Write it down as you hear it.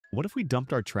What if we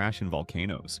dumped our trash in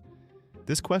volcanoes?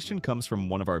 This question comes from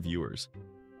one of our viewers.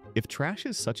 If trash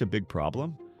is such a big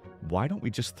problem, why don't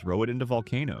we just throw it into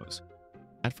volcanoes?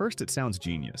 At first, it sounds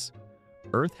genius.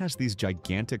 Earth has these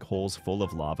gigantic holes full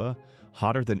of lava,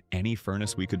 hotter than any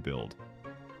furnace we could build.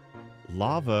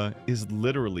 Lava is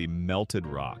literally melted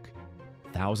rock,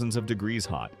 thousands of degrees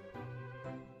hot.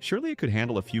 Surely it could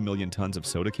handle a few million tons of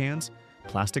soda cans,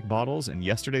 plastic bottles, and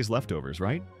yesterday's leftovers,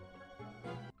 right?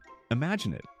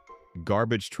 Imagine it.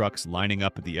 Garbage trucks lining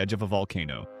up at the edge of a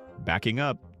volcano, backing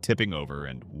up, tipping over,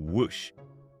 and whoosh,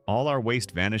 all our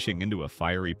waste vanishing into a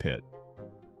fiery pit.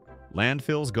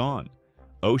 Landfills gone.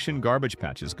 Ocean garbage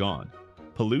patches gone.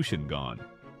 Pollution gone.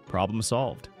 Problem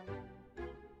solved.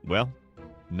 Well,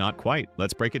 not quite.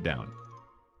 Let's break it down.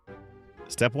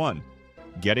 Step 1.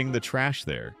 Getting the trash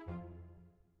there.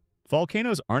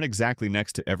 Volcanoes aren't exactly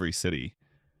next to every city.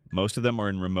 Most of them are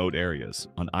in remote areas,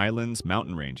 on islands,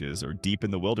 mountain ranges, or deep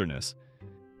in the wilderness.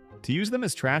 To use them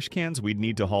as trash cans, we'd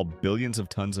need to haul billions of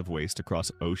tons of waste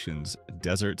across oceans,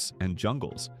 deserts, and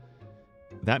jungles.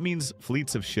 That means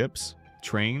fleets of ships,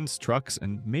 trains, trucks,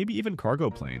 and maybe even cargo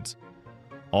planes,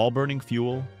 all burning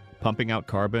fuel, pumping out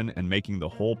carbon, and making the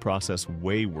whole process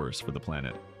way worse for the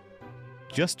planet.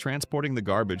 Just transporting the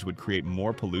garbage would create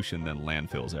more pollution than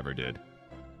landfills ever did.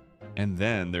 And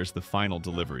then there's the final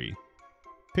delivery.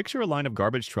 Picture a line of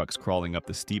garbage trucks crawling up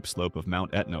the steep slope of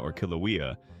Mount Etna or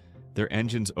Kilauea, their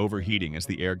engines overheating as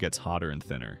the air gets hotter and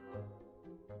thinner.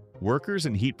 Workers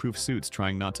in heat-proof suits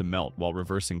trying not to melt while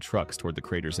reversing trucks toward the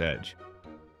crater's edge.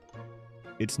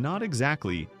 It's not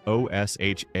exactly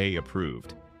OSHA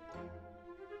approved.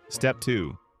 Step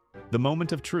 2. The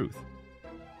moment of truth.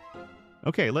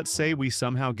 Okay, let's say we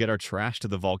somehow get our trash to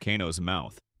the volcano's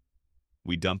mouth.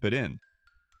 We dump it in.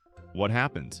 What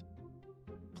happens?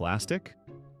 Plastic?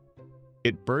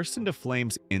 It bursts into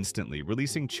flames instantly,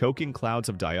 releasing choking clouds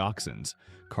of dioxins,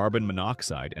 carbon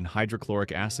monoxide, and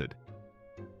hydrochloric acid.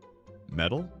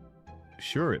 Metal?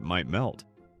 Sure, it might melt.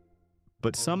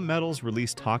 But some metals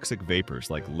release toxic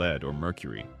vapors like lead or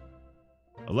mercury.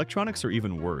 Electronics are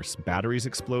even worse, batteries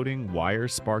exploding,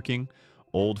 wires sparking,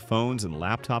 old phones and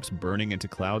laptops burning into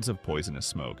clouds of poisonous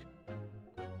smoke.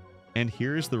 And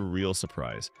here's the real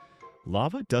surprise.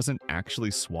 Lava doesn't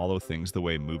actually swallow things the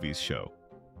way movies show.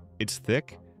 It's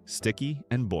thick, sticky,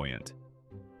 and buoyant.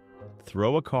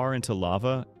 Throw a car into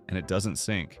lava and it doesn't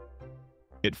sink.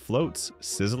 It floats,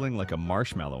 sizzling like a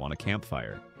marshmallow on a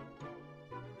campfire.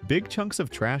 Big chunks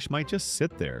of trash might just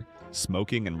sit there,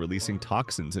 smoking and releasing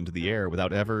toxins into the air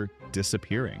without ever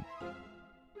disappearing.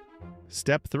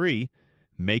 Step 3.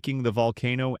 Making the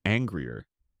volcano angrier.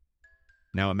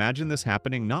 Now imagine this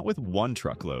happening not with one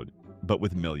truckload, but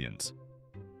with millions.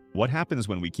 What happens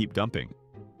when we keep dumping?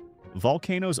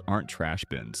 Volcanoes aren't trash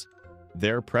bins.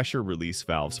 They're pressure release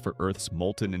valves for Earth's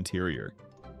molten interior.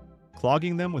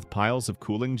 Clogging them with piles of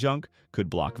cooling junk could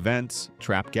block vents,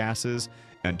 trap gases,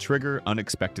 and trigger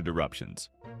unexpected eruptions.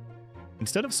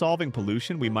 Instead of solving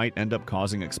pollution, we might end up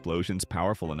causing explosions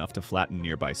powerful enough to flatten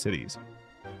nearby cities.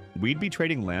 We'd be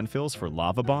trading landfills for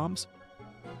lava bombs?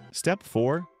 Step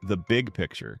 4. The big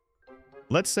picture.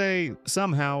 Let's say,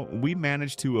 somehow, we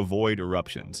manage to avoid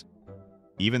eruptions.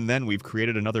 Even then, we've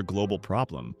created another global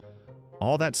problem.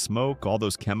 All that smoke, all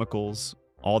those chemicals,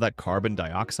 all that carbon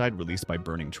dioxide released by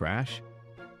burning trash,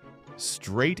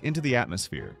 straight into the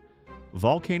atmosphere.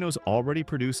 Volcanoes already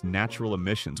produce natural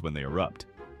emissions when they erupt.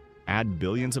 Add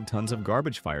billions of tons of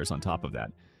garbage fires on top of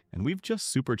that, and we've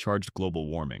just supercharged global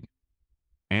warming.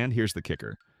 And here's the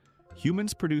kicker.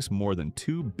 Humans produce more than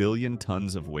 2 billion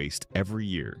tons of waste every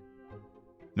year.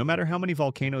 No matter how many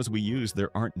volcanoes we use,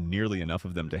 there aren't nearly enough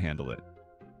of them to handle it.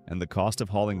 And the cost of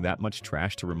hauling that much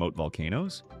trash to remote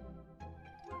volcanoes?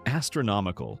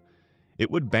 Astronomical. It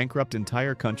would bankrupt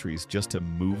entire countries just to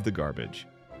move the garbage.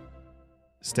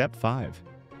 Step 5.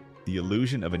 The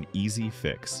illusion of an easy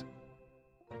fix.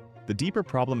 The deeper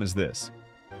problem is this.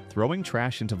 Throwing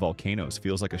trash into volcanoes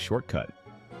feels like a shortcut,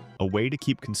 a way to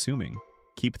keep consuming,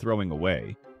 keep throwing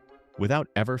away, without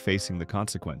ever facing the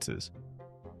consequences.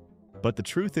 But the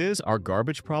truth is, our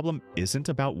garbage problem isn't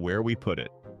about where we put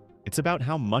it. It's about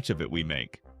how much of it we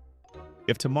make.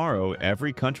 If tomorrow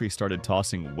every country started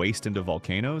tossing waste into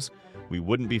volcanoes, we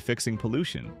wouldn't be fixing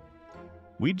pollution.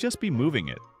 We'd just be moving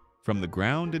it, from the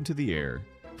ground into the air,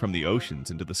 from the oceans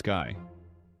into the sky.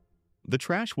 The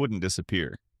trash wouldn't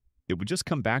disappear. It would just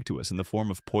come back to us in the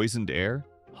form of poisoned air,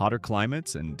 hotter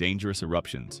climates, and dangerous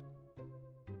eruptions.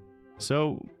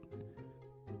 So,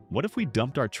 what if we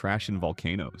dumped our trash in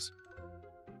volcanoes?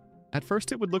 At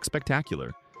first it would look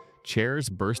spectacular. Chairs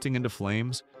bursting into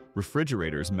flames,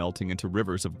 refrigerators melting into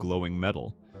rivers of glowing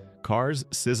metal, cars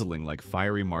sizzling like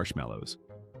fiery marshmallows.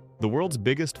 the world's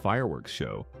biggest fireworks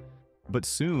show. But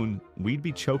soon, we'd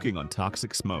be choking on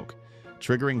toxic smoke,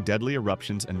 triggering deadly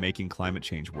eruptions and making climate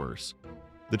change worse.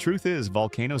 The truth is,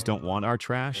 volcanoes don't want our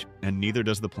trash, and neither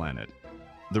does the planet.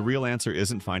 The real answer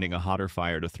isn't finding a hotter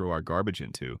fire to throw our garbage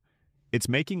into. It's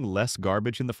making less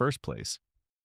garbage in the first place.